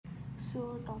So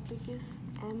topic is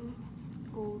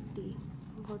MOT.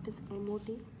 What is MOT?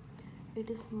 It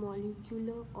is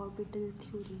molecular orbital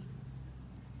theory.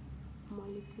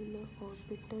 Molecular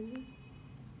orbital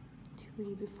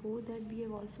theory. Before that we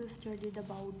have also studied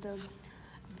about the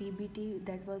VBT,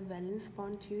 that was valence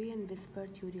bond theory, and whisper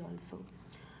theory also.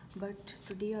 But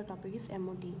today our topic is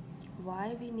MOT.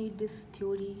 Why we need this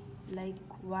theory, like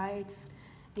why it's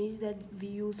needed that we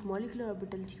use molecular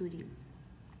orbital theory.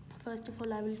 First of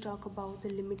all, I will talk about the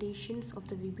limitations of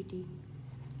the VBT.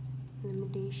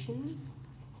 Limitations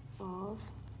of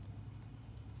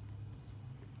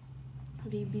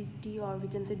VBT, or we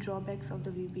can say drawbacks of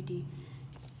the VBT.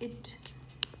 It,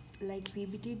 like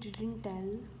VBT didn't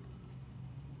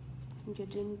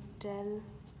tell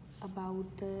about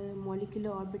the molecular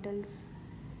orbitals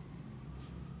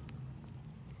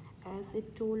as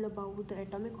it told about the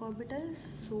atomic orbitals,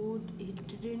 so it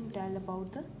didn't tell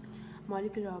about the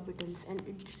molecular orbitals, and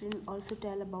it didn't also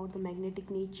tell about the magnetic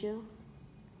nature,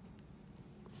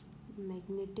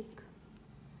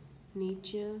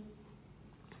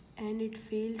 and it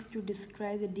fails to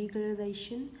describe the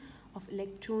decolorization of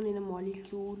electron in a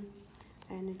molecule,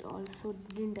 and it also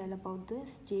didn't tell about the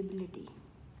stability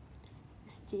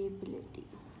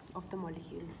of the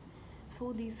molecules.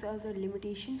 So these are the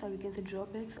limitations, or we can say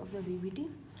drawbacks, of the VBT.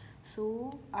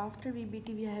 So after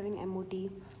VBT we are having MOT.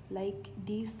 Like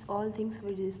these all things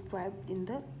were described in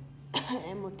the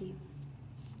MOT.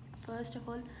 First of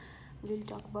all, we'll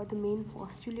talk about the main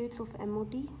postulates of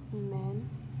MOT. Main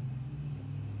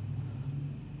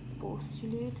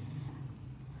postulates,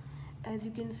 as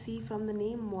you can see from the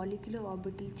name molecular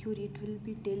orbital theory, it will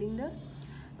be telling the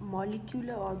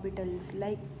molecular orbitals.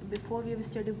 Like before we have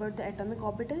studied about the atomic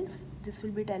orbitals, this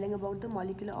will be telling about the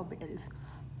molecular orbitals.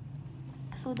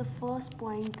 So the first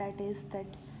point, that is that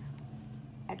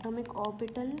atomic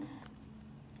orbitals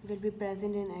will be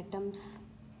present in atoms,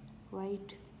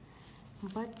 right?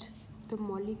 But the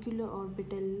molecular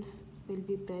orbitals will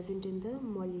be present in the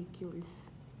molecules.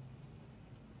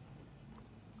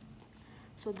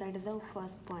 So that is the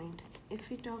first point. If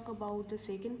we talk about the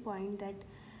second point, that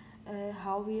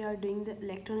how we are doing the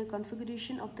electronic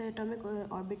configuration of the atomic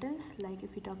orbitals. Like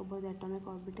if we talk about the atomic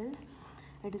orbitals,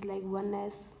 it is like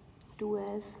 1s,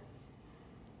 2s,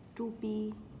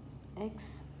 2p x,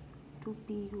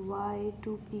 2p y,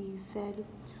 2p z.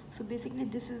 So basically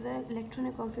this is the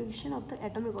electronic configuration of the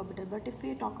atomic orbital. But if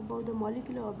we talk about the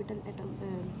molecular orbital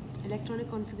electronic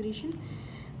configuration,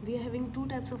 we are having two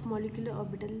types of molecular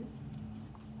orbital.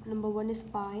 Number one is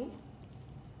pi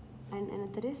and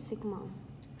another is sigma.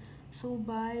 So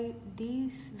by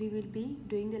these we will be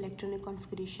doing the electronic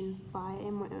configuration: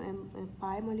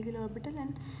 pi molecular orbital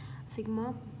and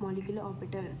sigma molecular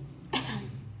orbital.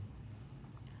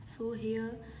 So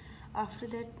here, after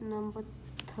that, number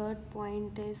third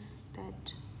point is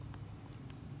that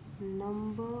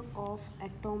number of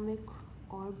atomic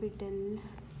orbitals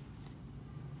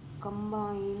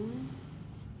combined,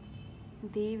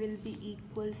 they will be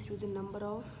equals to the number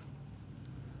of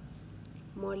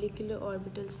molecular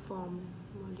orbitals formed.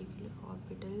 Molecular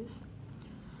orbitals,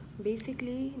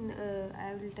 basically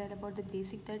I will tell about the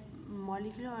basic, that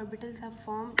molecular orbitals are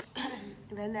formed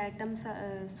when the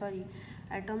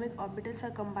atomic orbitals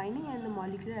are combining and the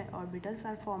molecular orbitals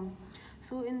are formed.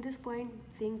 So in this point,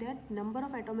 saying that number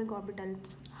of atomic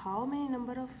orbitals, how many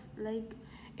number of, like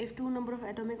if two number of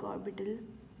atomic orbitals,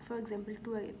 for example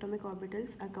two atomic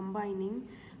orbitals are combining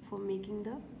for making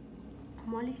the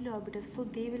molecular orbitals, so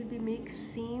they will be make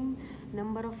same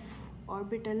number of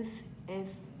orbitals as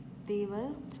they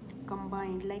were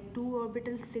combined. Like two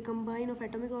orbitals they combine of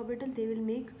atomic orbital, they will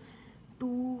make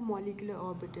two molecular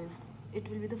orbitals. It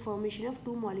will be the formation of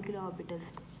two molecular orbitals.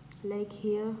 Like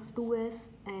here 2s,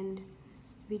 and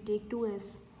we take 2s,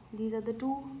 these are the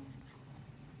two,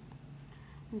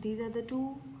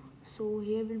 so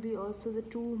here will be also the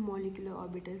two molecular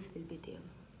orbitals will be there.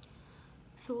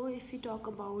 So if we talk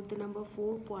about the number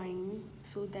 4 point,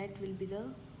 so that will be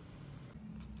the,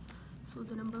 so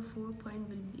the number 4 point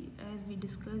will be, as we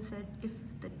discussed, that if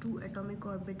the two atomic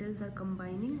orbitals are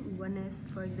combining 1s,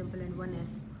 for example, and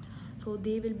 1s, so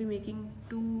they will be making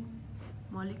two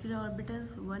molecular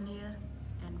orbitals, one here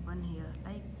and one here.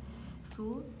 Like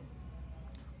so,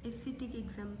 if we take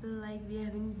example, like we are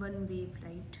having one wave,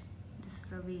 right? This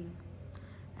is a wave,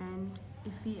 and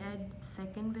if we add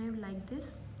second wave like this,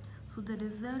 so the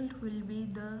result will be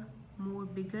the more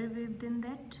bigger wave than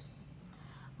that.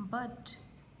 But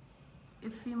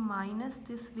if we minus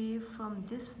this wave from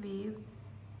this wave,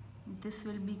 this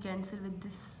will be cancelled with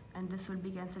this, and this will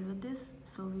be cancelled with this,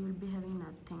 so we will be having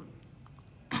nothing.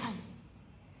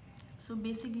 So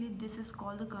basically this is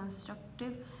called the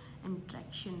constructive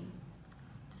interaction.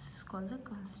 called the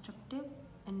constructive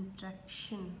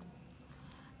interaction,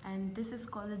 and this is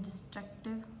called a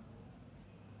destructive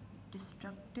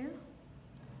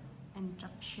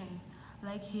interaction.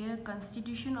 Like here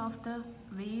constitution of the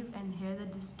wave and here the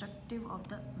destructive of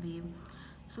the wave.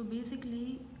 So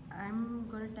basically I'm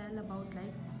gonna tell about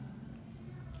like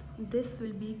this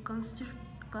will be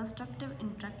constructive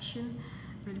interaction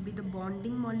will be the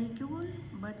bonding molecule,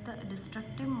 but the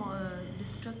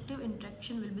destructive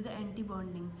interaction will be the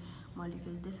anti-bonding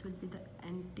molecule. This will be the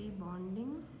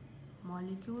anti-bonding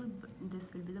molecule, this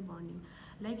will be the bonding.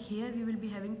 Like here we will be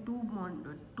having two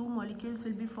molecules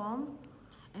will be formed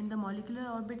in the molecular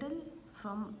orbital.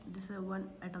 From this is one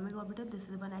atomic orbital, this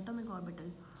is one atomic orbital.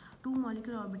 Two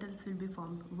molecular orbitals will be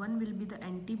formed. One will be the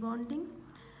anti-bonding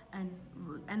and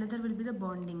another will be the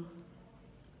bonding.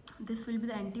 This will be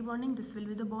the anti-bonding, this will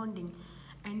be the bonding.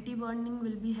 Anti-bonding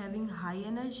will be having high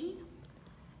energy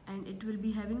and it will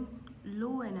be having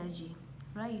low energy,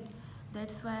 right?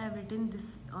 That's why I've written this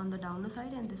on the downer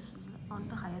side and this is on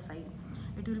the higher side.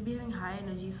 It will be having high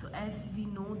energy. So as we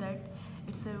know that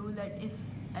it's a rule that if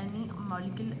any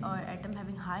molecule or atom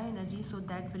having high energy, so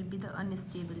that will be the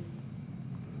unstable.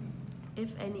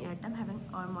 If any atom having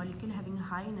or molecule having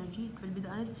high energy, it will be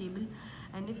the unstable,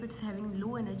 and if it's having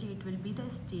low energy, it will be the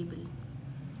stable,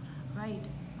 right?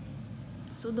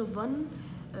 So the one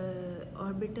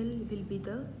orbital will be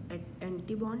the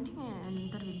anti-bonding and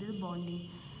another will be the bonding.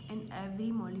 And every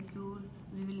molecule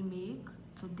we will make,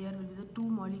 so there will be the two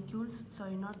molecules,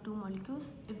 sorry not two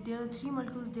molecules, if there are three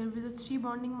molecules there will be the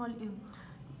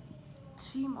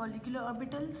three molecular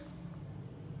orbitals.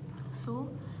 So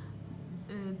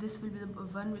this will be the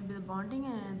one will be the bonding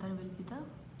and another will be the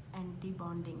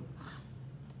anti-bonding.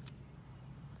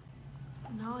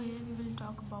 Now here we will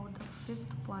talk about the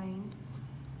fifth point,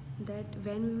 that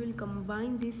when we will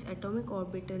combine this atomic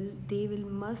orbital, they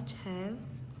must have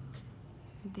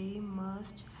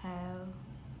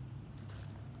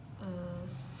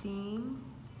same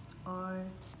or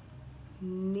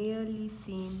nearly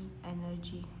same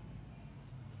energy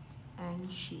and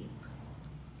shape.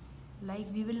 Like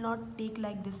we will not take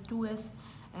like this 2s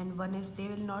and 1s, they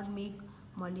will not make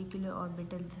molecular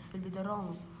orbital, this will be the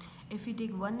wrong. If we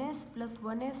take 1s plus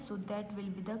 1s, so that will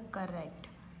be the correct.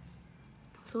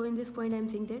 So in this point I am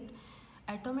saying that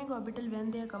atomic orbital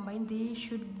when they are combined, they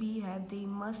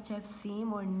must have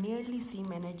same or nearly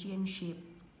same energy and shape.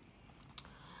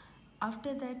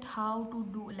 After that, how to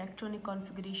do electronic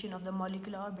configuration of the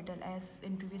molecular orbital. As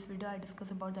in previous video I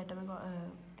discussed about the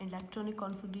electronic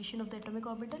configuration of the atomic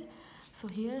orbital. So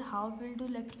here how we'll do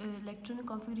electronic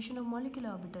configuration of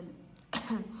molecular orbital.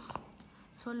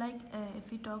 So like if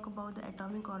we talk about the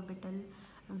atomic orbital,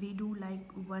 we do like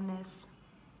 1s,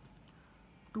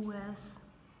 2s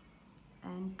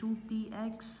and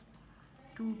 2px,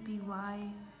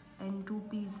 2py and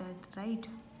 2pz, right?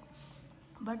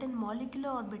 But in molecular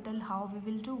orbital, how we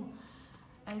will do?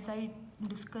 As I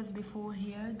discussed before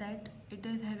here, that it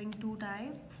is having two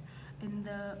types in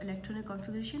the electronic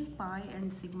configuration, pi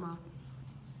and sigma.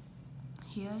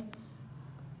 Here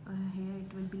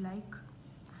it will be like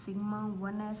sigma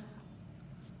 1s,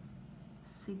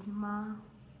 sigma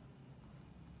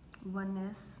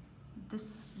 1s. This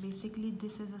basically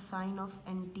this is a sign of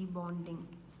anti-bonding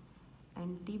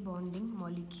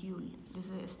molecule. This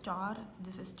is a star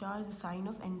is a sign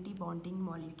of anti-bonding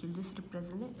molecule. This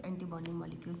represents the anti-bonding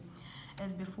molecule.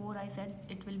 As before I said,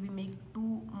 it will be make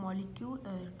two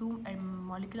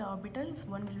molecular orbitals.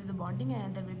 One will be the bonding and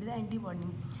another will be the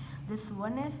anti-bonding. This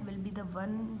 1s will be the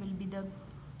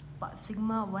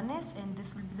sigma 1s and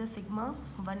this will be the sigma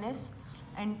 1s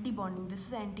anti-bonding. This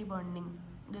is anti-bonding.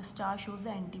 The star shows the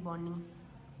anti-bonding.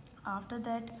 After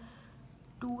that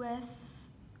 2s,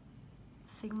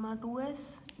 sigma 2s,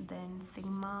 then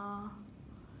sigma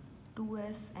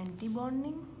 2s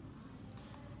anti-bonding,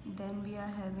 then we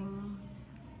are having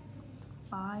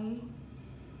pi,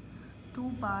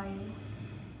 2 pi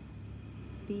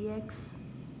px,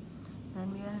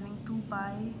 then we are having 2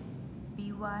 pi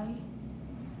py,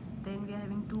 then we are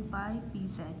having 2 pi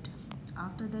pz.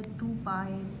 After that 2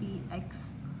 pi px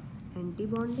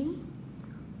anti-bonding,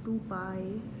 2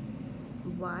 pi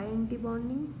y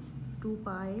anti-bonding, 2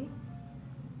 pi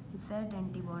z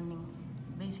anti-bonding.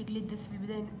 Basically this will be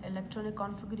the electronic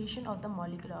configuration of the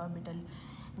molecular orbital.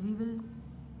 We will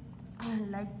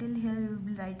like till here we will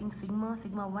be writing sigma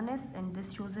 1s and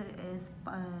this shows it as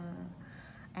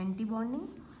anti-bonding.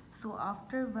 So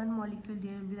after one molecule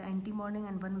there will be the anti-bonding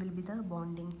and one will be the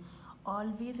bonding.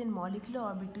 Always in molecular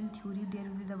orbital theory there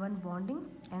will be the one bonding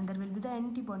and there will be the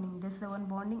anti-bonding. This is the one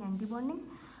bonding, anti-bonding,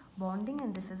 bonding,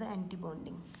 and this is the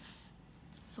anti-bonding.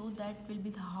 So that will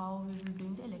be how we will be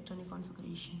doing the electronic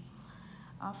configuration.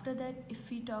 After that, if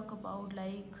we talk about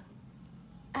like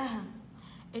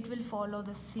it will follow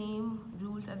the same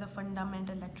rules as a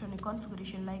fundamental electronic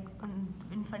configuration. Like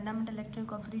in fundamental electronic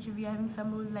configuration, we are having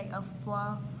some rules like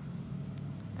AFPA,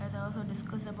 as I also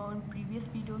discussed about in previous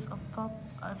videos, of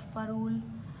AFPA rule,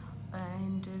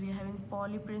 and we are having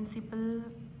Pauli principle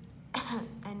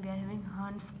and we are having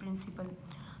Hans principle.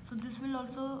 So this will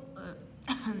also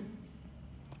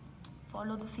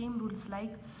follow the same rules,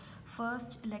 like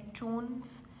first electrons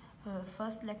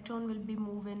first electron will be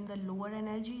move in the lower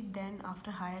energy, then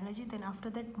after higher energy, then after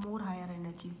that more higher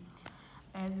energy,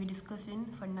 as we discussed in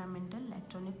fundamental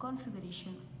electronic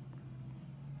configuration.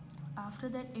 After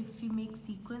that, if we make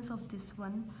sequence of this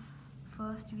one,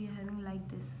 first we are having like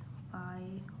this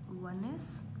pi 1s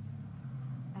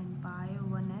and pi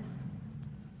 1s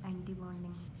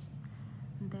antibonding,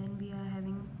 then we are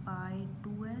having pi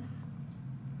 2s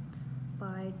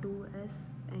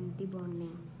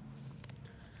antibonding.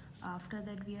 After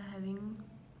that, we are having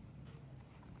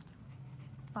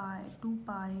pi 2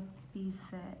 pi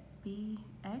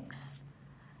px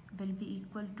will be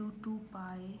equal to 2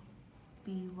 pi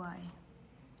py,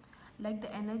 like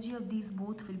the energy of these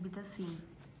both will be the same.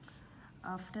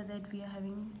 After that, we are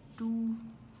having 2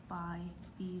 pi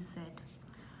pz.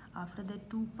 After that,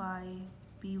 2 pi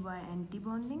py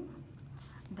antibonding,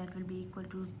 that will be equal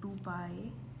to 2 pi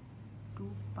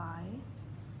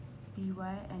py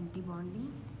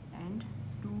antibonding and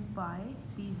 2 pi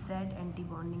pz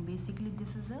antibonding. Basically,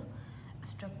 this is a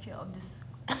structure of this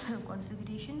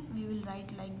configuration. We will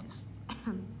write like this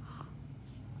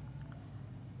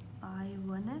pi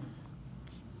 1s,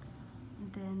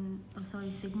 then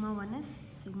sigma 1s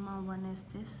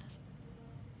this,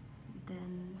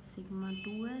 then sigma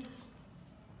 2s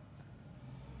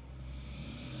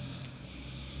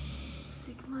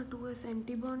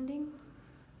antibonding,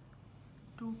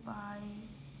 2 pi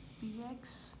px,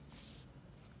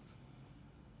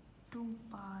 2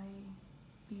 pi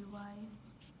py,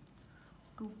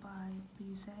 2 pi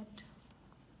pz,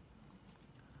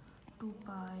 2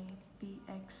 pi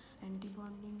px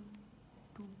antibonding,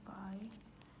 2 pi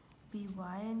py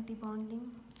antibonding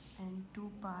and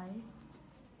 2 pi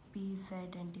pz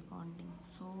antibonding.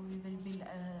 So we will be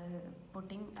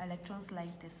putting electrons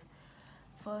like this.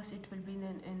 First it will be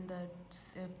in the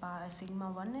sigma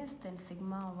 1s, then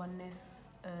sigma 1s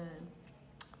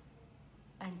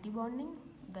antibonding,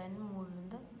 then move in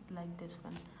the like this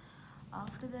one.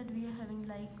 After that, we are having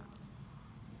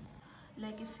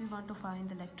like if we want to find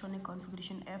the electronic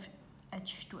configuration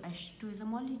H2. H2 is a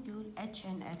molecule, H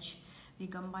and H, we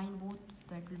combine both,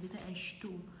 that will be the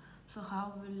H2. So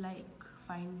how will like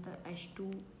find the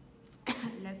H2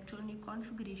 electronic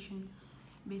configuration?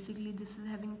 Basically, this is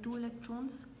having 2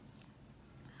 electrons,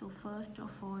 so first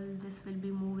of all this will be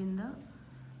move in the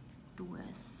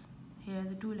 2s. Here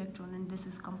the 2 electron and this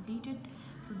is completed.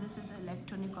 So this is the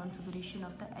electronic configuration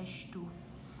of the H2.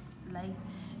 Like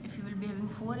if you will be having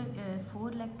 4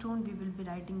 electron, we will be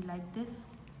writing like this,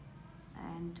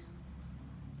 and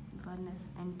 1 is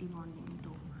antibonding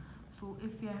 2. So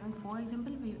if we are having 4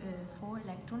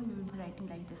 electron, we will be writing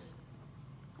like this.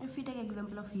 If we take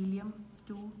example of helium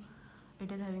 2,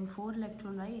 it is having 4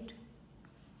 electron, right?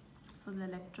 So the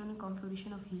electronic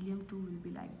configuration of helium 2 will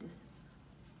be like this.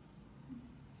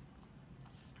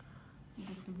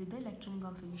 This will be the electronic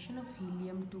configuration of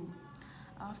helium 2.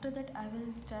 After that, I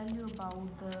will tell you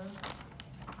about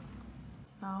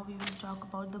now we will talk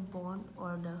about the bond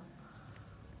order.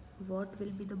 What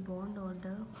will be the bond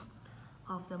order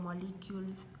of the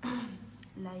molecules?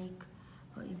 Like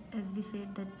as we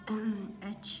said that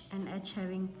H and H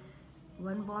having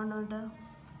one bond order.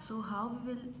 So how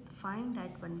we will find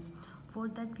that one? For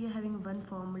that, we are having one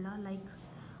formula, like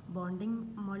bonding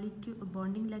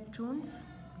electrons,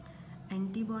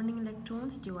 antibonding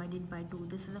electrons divided by 2.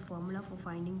 This is a formula for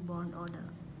finding bond order.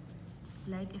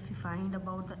 Like if we find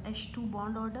about the H2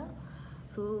 bond order,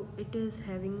 so it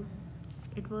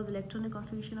was electronic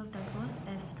configuration of that was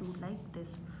S2, like this.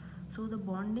 So the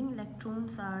bonding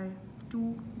electrons are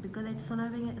 2 because it's not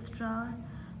having a star,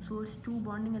 so it's 2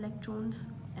 bonding electrons,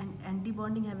 and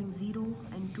antibonding having 0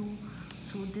 and 2,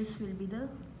 so this will be the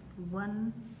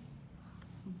one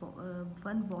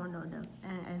bond order,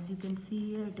 and as you can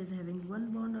see here, it is having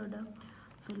one bond order.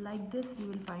 So like this we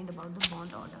will find about the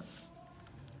bond order.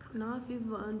 Now if we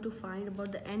want to find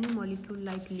about the any molecule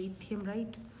like lithium,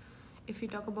 right? If we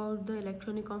talk about the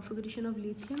electronic configuration of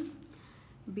lithium,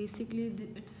 basically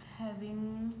it's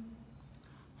having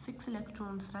 6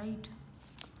 electrons, right?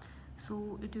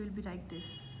 So it will be like this.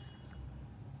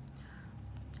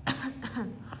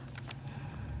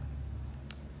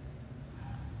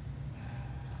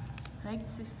 right?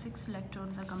 Six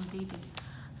electrons are completed.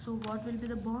 So what will be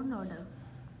the bond order?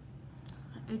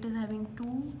 It is having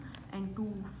 2 and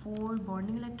 2, 4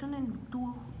 bonding electron and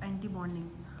 2 anti-bonding.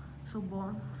 So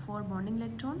bond for bonding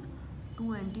electron,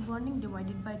 2 anti-bonding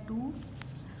divided by 2,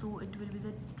 so it will be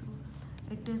the 2.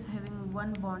 It is having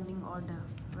 1 bonding order,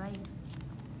 right?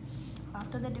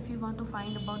 After that, if you want to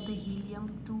find about the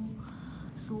helium-2,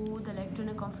 so the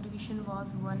electronic configuration was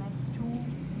 1s2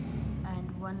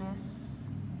 and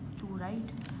 1s2, right?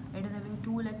 It is having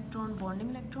 2 electron bonding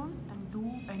electron and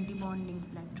 2 anti-bonding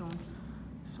electron.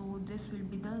 So this will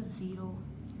be the 0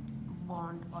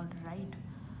 bond order, right?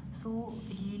 So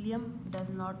helium does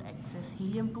not exist.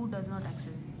 Helium-2 does not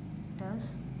exist. Does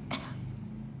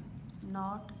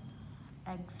not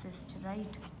exist,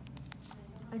 right?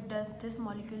 It does. This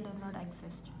molecule does not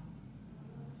exist.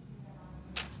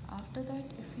 After that,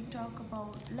 if we talk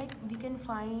about, like, we can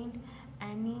find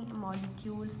any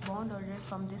molecules bond order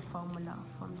from this formula.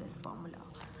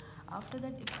 After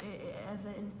that, as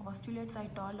in postulates, I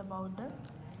told about that.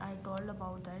 I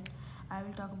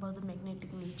will talk about the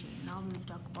magnetic nature. Now we will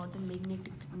talk about the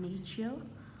magnetic nature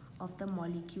of the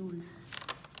molecules.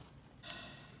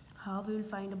 How we will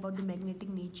find about the magnetic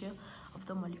nature of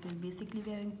the molecule? Basically,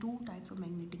 we are having two types of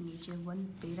magnetic nature.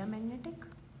 One paramagnetic,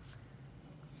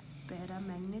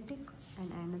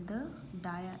 and another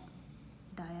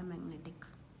diamagnetic,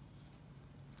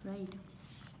 right?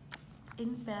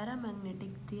 In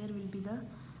paramagnetic, there will be the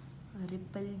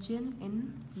repulsion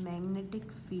in magnetic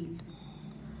field.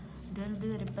 There will be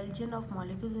the repulsion of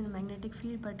molecules in the magnetic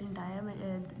field, but in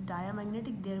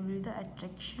diamagnetic, there will be the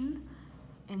attraction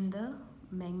in the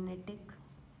magnetic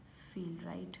field,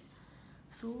 right?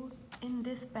 So in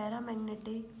this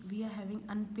paramagnetic, we are having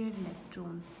unpaired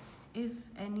electron. If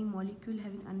any molecule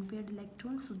having unpaired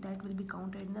electrons, so that will be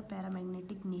counted in the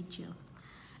paramagnetic nature.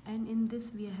 And in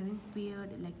this, we are having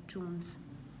paired electrons.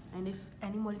 And if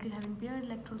any molecule having paired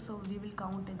electrons, so we will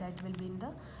count it, that will be in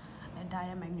the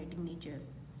diamagnetic nature.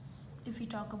 If we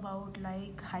talk about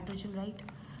like hydrogen, right?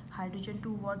 Hydrogen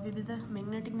 2, what will be the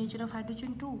magnetic nature of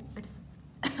hydrogen 2?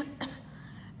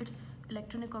 Its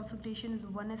electronic configuration is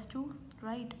 1s2,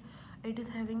 right? It is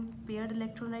having paired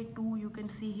electron, right? 2, you can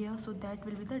see here, so that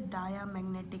will be the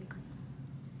diamagnetic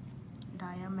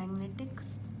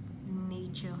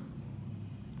nature.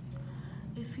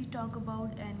 If we talk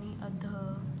about any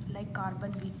other, like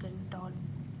carbon, we can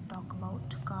talk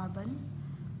about carbon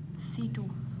C2.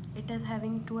 It is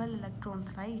having 12 electrons,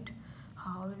 right?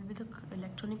 How will be the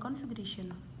electronic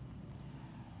configuration?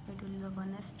 It will be the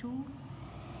 1s2,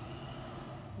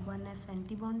 1s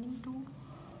antibonding 2,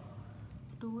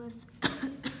 2s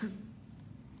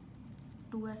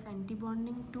 2s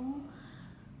antibonding 2,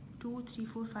 2, 3,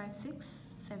 4, 5, 6,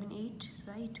 7, 8,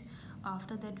 right?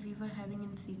 After that, we were having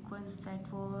in sequence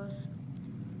that was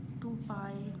 2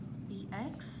 pi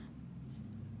px,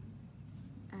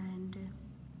 and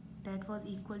that was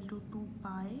equal to 2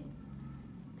 pi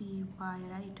py,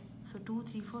 right? So 2,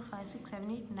 3, 4, 5, 6,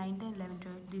 7, 8, 9, 10, 11,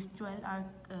 12. These 12 are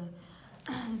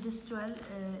these 12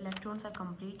 electrons are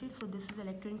completed. So this is the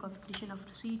electronic configuration of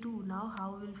C2. Now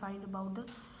how we will find about the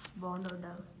bond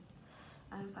order?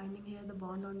 I am finding here the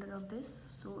bond order of this.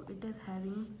 So it is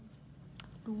having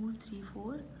 2, 3,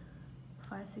 4,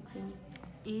 5, 6, and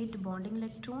 8 bonding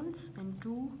electrons, and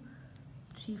 2,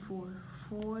 3,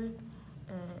 4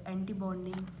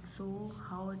 anti-bonding. So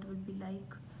how it will be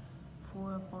like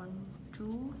 4 upon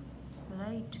 2,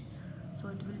 right? So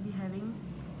it will be having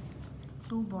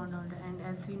 2 bond order, and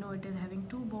as we know, it is having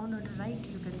 2 bond order, right?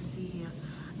 You can see here.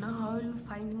 Now how will we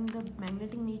finding the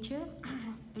magnetic nature?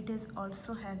 It is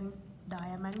also having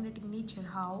diamagnetic nature.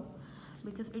 How?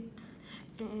 Because it's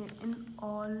in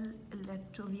all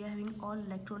electron, we are having all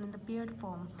electron in the paired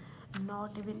form,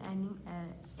 not even any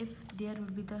if there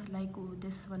will be the, like,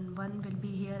 this one will be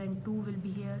here and 2 will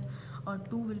be here, or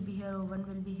 2 will be here or 1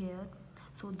 will be here,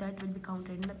 so that will be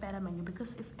counted in the paramagnetic. Because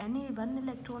if any one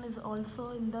electron is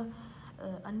also in the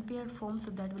unpaired form,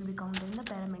 so that will be counted in the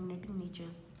paramagnetic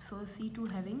nature. So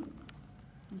C2 having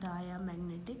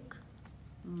diamagnetic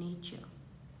nature.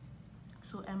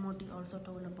 So MOT also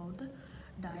told about the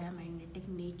diamagnetic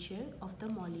nature of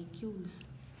the molecules.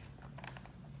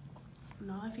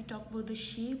 Now if we talk about the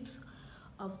shapes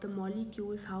of the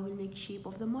molecules, how we make shape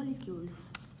of the molecules,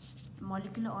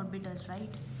 molecular orbitals, right?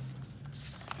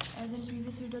 As in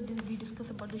previous video, we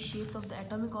discussed about the shapes of the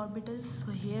atomic orbitals.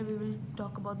 So here we will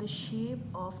talk about the shape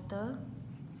of the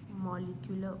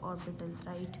molecular orbitals,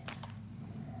 right?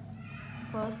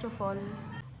 First of all,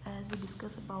 as we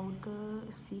discussed about the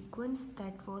sequence,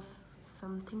 that was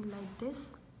something like this.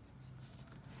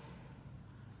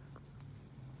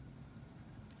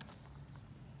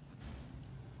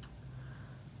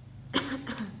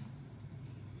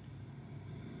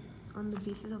 on the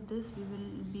basis of this we will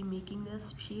be making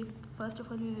this shape. First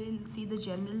of all we will see the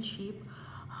general shape,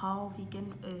 how we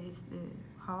can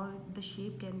how the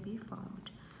shape can be formed.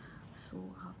 So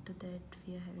after that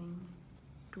we are having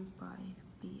 2 pi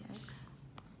px,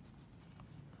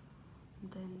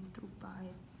 then 2 pi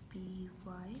py,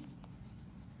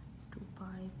 2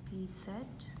 pi pz,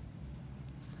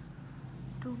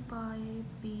 2 pi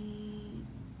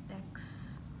px,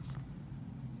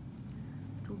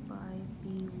 2 pi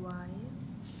py,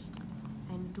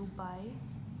 and 2 pi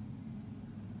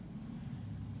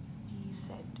pz.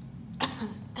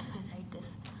 Write this.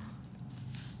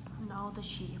 Now the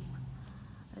shape.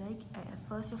 Right,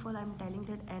 first of all I'm telling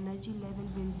that energy level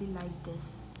will be like this,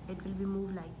 it will be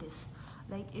moved like this.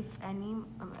 Like if any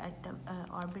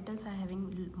orbitals are having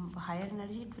higher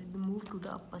energy, it will be moved to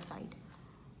the upper side.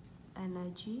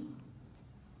 Energy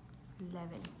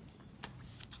level.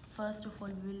 First of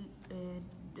all we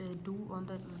will do on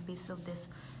the basis of this.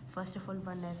 First of all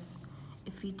 1s,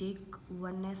 if we take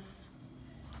 1s,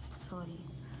 sorry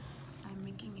I'm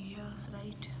making hairs,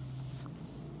 right?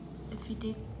 If we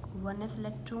take 1s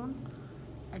electron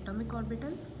atomic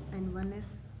orbital and 1s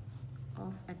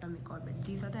of atomic orbit,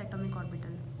 these are the atomic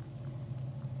orbital,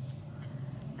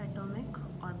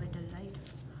 right?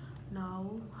 Now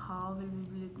how will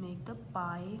we make the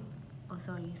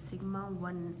sigma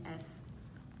 1s?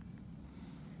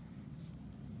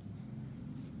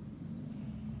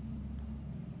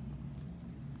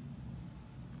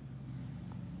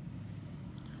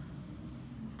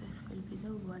 Will be the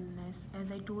 1s.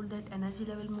 As I told that energy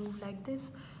level move like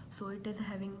this, so it is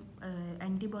having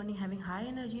antibonding having high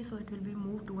energy, so it will be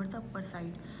moved towards the upper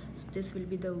side. So this will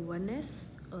be the 1s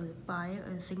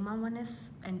sigma 1s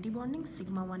antibonding,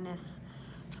 sigma 1s.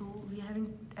 So we are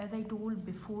having, as I told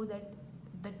before, that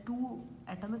the two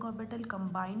atomic orbital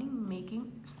combining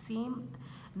making same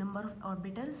number of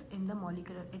orbitals in the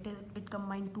molecular, it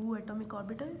combined two atomic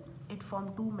orbital, it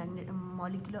formed two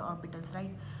molecular orbitals,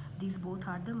 right? These both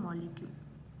are the molecular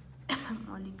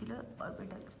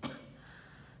orbitals.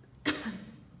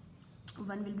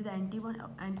 One will be the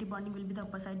antibonding will be the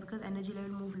upper side because energy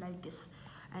level move like this,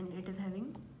 and it is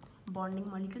having bonding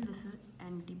molecule. This is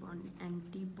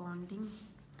antibonding,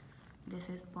 this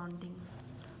is bonding.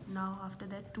 Now after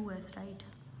that 2s, right?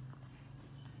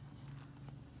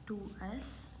 2s,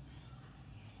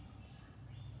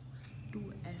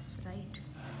 right?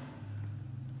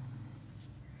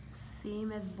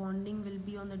 Same as bonding will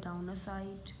be on the downer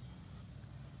side.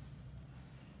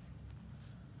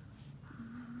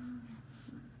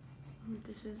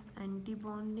 This is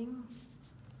anti-bonding,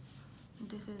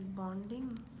 this is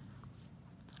bonding.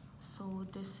 So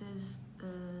this is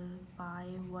pi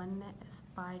 1s,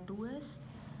 pi 2s,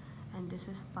 and this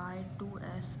is pi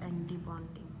 2s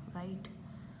anti-bonding, right?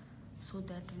 So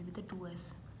that will be the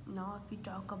 2s. Now if we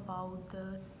talk about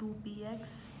the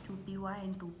 2px, 2py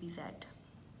and 2pz,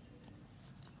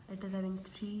 it is having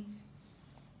 3,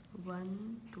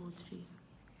 1, 2, 3,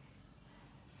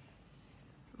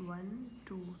 1,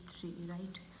 2, 3,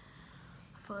 right?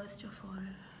 First of all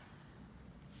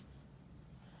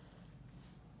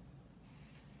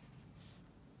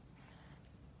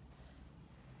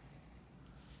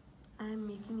I am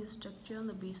making a structure on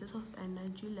the basis of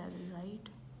energy level, right?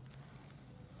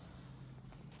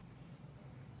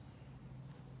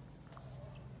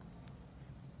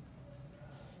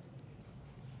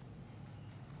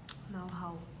 Now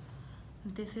how?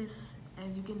 This is,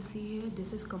 as you can see here,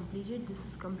 this is completed, this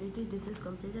is completed, this is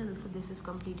completed, also this is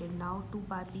completed. Now 2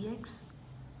 pi px,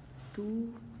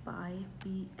 2 pi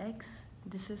px,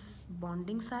 this is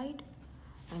bonding side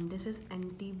and this is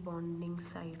anti-bonding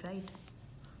side, right?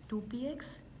 2px,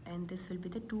 and this will be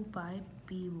the 2 pi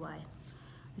py,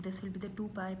 this will be the 2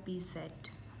 pi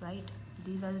pz, right?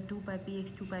 These are the 2 pi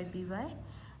px, 2 pi py,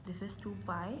 this is 2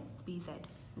 pi pz.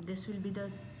 This will be the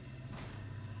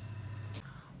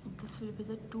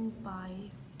 2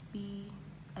 pi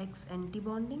px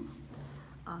anti-bonding.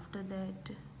 After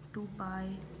that 2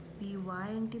 pi py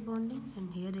anti-bonding, and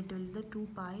here it will be the 2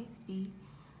 pi pz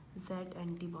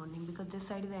anti-bonding, because this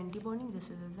side is anti-bonding, this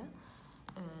is the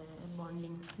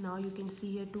bonding. Now you can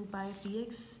see here 2 pi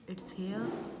px, it's here,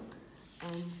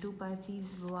 and 2 pi py,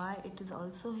 it is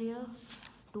also here,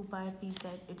 2 pi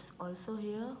pz, it's also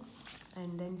here,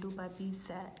 and then 2 pi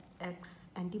pz x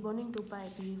antibonding, 2 pi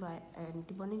py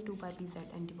antibonding, 2 pi pz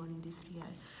antibonding, these three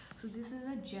are. So this is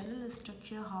a general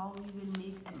structure how we will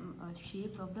make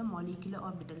shapes of the molecular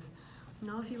orbitals.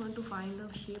 Now if you want to find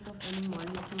the shape of any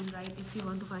molecule, right, if you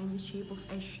want to find the shape of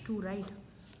H2, right,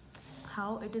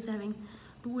 how it is having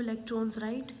 2 electrons,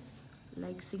 right,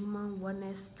 like sigma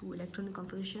 1s, 2 electronic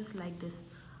configurations like this,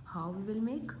 how we will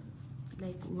make?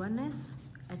 like 1s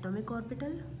atomic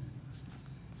orbital,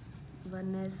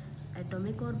 1s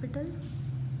atomic orbital.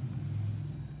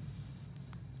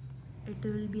 It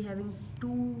will be having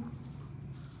two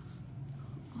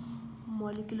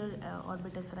molecular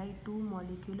orbitals, right? Two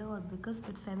molecular, or because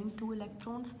it's having two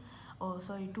electrons, or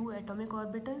sorry, two atomic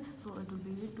orbitals, so it will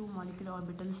be two molecular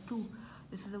orbitals too.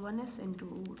 This is a 1s and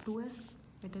 2s.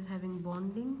 It is having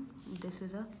bonding. This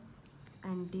is a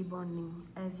anti-bonding.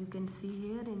 As you can see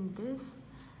here in this,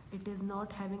 it is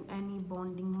not having any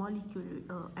bonding molecule,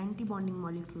 anti-bonding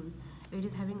molecule. It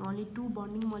is having only two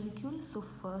bonding molecules. So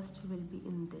first will be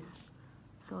in this.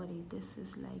 Sorry, this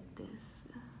is like this.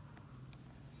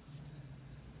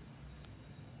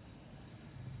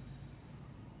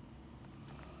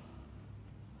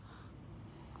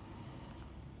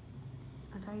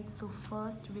 Right, so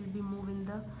first we'll be moving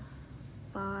the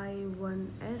pi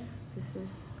 1s. This is,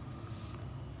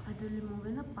 it will be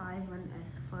moving a pi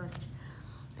 1s first.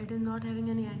 It is not having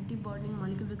any anti-bonding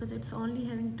molecule because it's only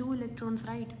having two electrons,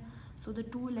 right? So the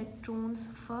two electrons,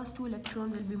 first two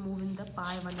electrons will be moving the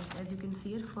pi 1s. As you can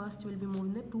see here, first will be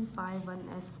moving the 2 pi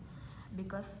 1s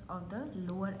because of the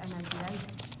lower energy,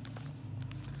 right?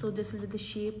 So this will be the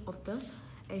shape of the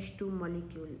H2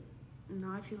 molecule.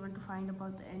 Now if you want to find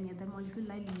about any other molecule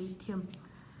like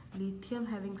lithium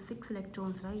having 6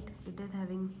 electrons, right? It is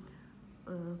having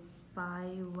pi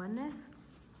 1s,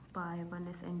 pi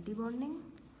 1s anti-bonding,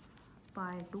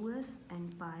 pi 2s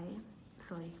and pi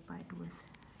 2s,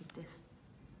 like this,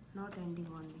 not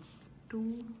anti-bonding.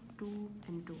 2, 2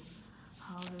 and 2.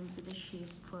 How will be the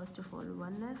shape? First of all,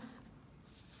 1s,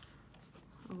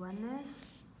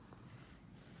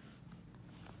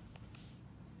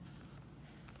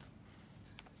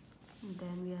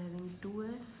 then we are having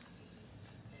 2s,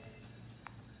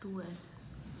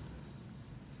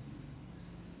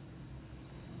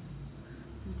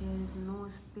 there is no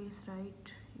space, right?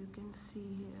 You can see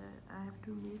here, I have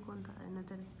to make on the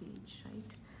another page,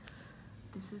 right?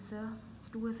 This is a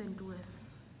 2s and 2s.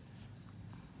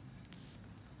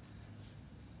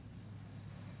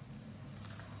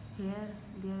 Here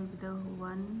there will be the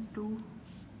 1, 2.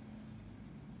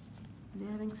 They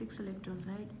are having 6 electrons,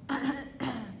 right?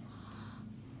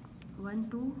 1,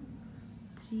 2,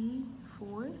 3,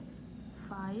 4,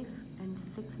 5 and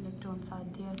 6 electrons are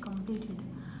there completed.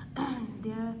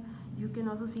 There you can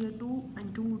also see a 2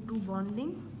 and 2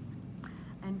 bonding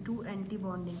and 2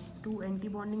 anti-bonding. 2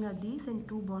 anti-bonding are these, and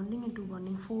 2 bonding and 2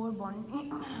 bonding. 4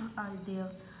 bonding are there.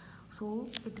 So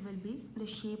it will be the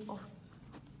shape of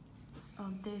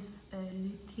this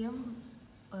lithium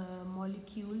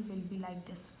molecule will be like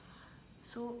this.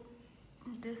 So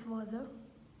this was a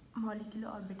molecular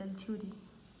orbital theory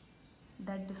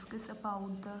that discuss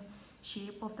about the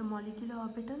shape of the molecular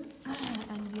orbital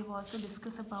and we have also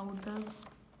discussed about the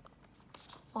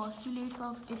postulates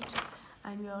of it,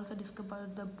 and we also discussed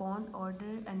about the bond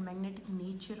order and magnetic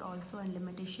nature also, and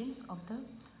limitations of the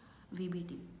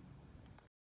VBT.